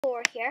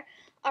Four here.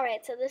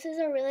 Alright, so this is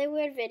a really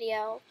weird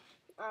video.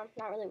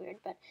 Not really weird,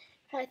 but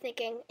probably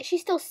thinking, is she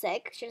still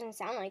sick? She doesn't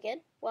sound like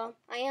it. Well,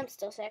 I am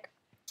still sick.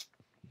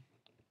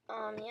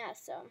 Yeah,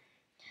 so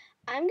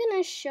I'm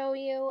gonna show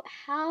you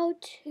how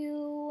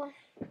to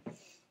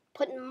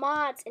put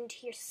mods into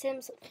your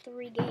Sims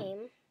 3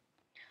 game.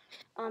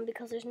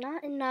 Because there's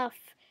not enough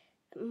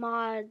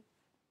mod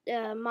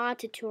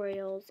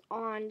tutorials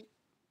on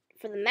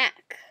for the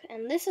Mac,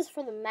 and this is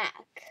for the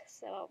Mac.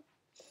 So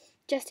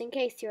just in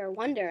case you are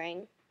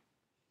wondering.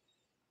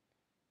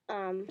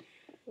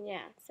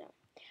 Yeah, so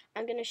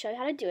I'm going to show you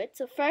how to do it.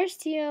 So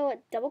first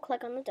you double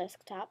click on the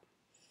desktop,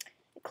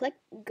 click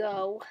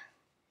go,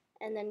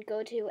 and then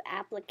go to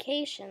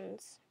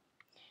applications.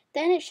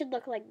 Then it should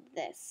look like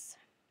this.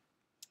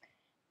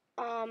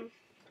 Go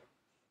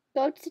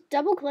to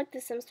double click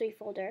the Sims 3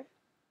 folder,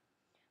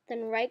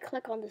 then right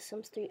click on the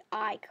Sims 3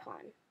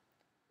 icon.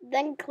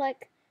 Then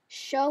click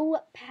show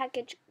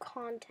package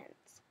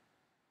contents.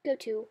 Go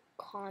to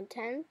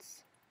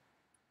contents.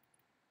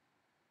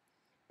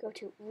 Go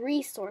to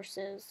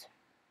resources.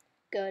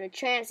 Go to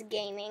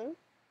Transgaming,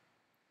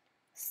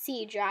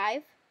 C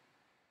drive,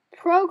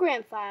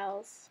 program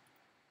files,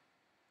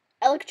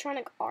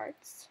 electronic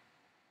arts,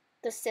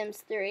 The Sims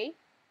 3,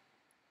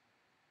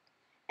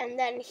 and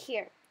then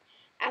here.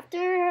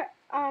 After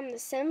The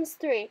Sims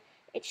 3,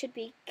 it should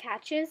be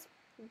catches,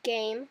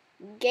 game,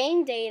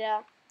 game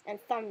data, and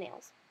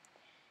thumbnails.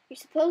 You're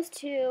supposed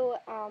to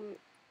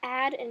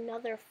add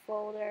another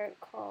folder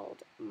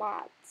called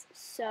mods.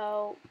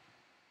 So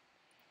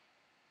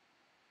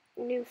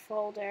new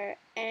folder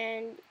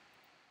and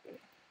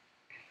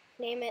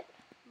name it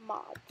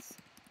mods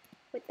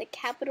with a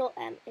capital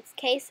M. It's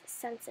case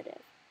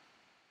sensitive.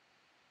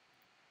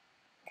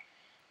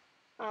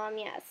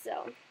 Yeah,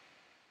 so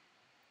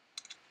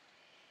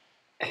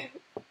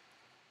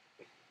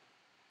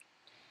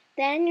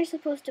then you're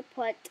supposed to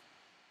put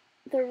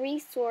the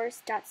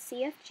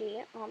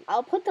resource.cfg.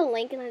 I'll put the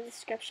link in the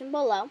description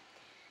below.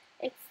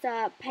 It's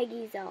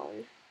Peggy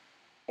Zone.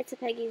 It's a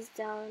Peggy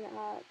Zone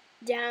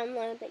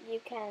download that you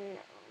can,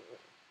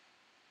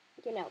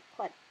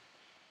 put.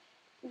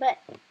 But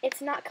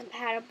it's not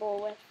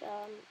compatible with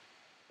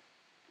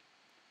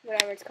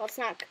whatever it's called. It's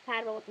not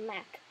compatible with the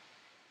Mac.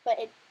 But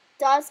it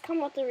does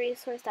come with the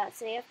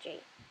resource.cfg.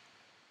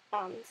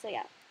 So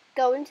yeah,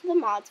 go into the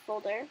mods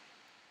folder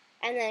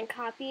and then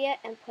copy it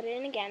and put it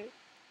in again,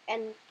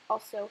 and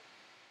also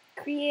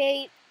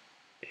create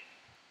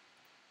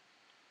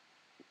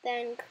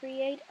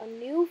a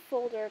new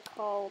folder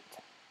called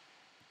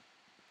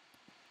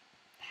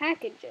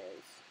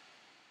packages.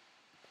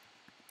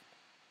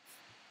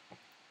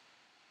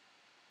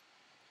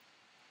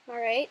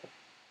 Alright.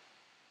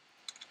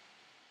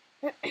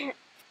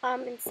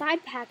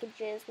 Inside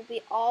packages will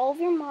be all of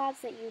your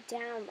mods that you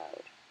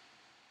download.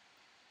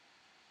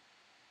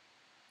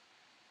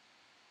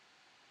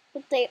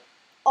 But they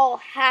all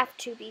have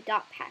to be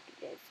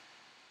 .packages.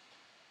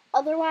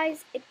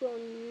 Otherwise, it will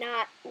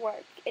not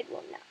work. It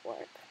will not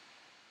work.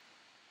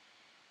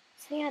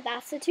 So yeah,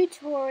 that's the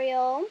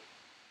tutorial.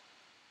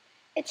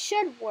 It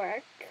should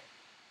work.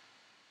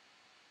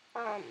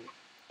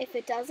 If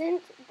it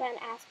doesn't, then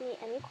ask me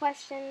any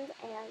questions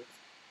and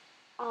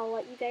I'll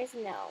let you guys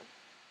know.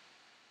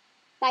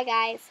 Bye,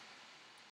 guys.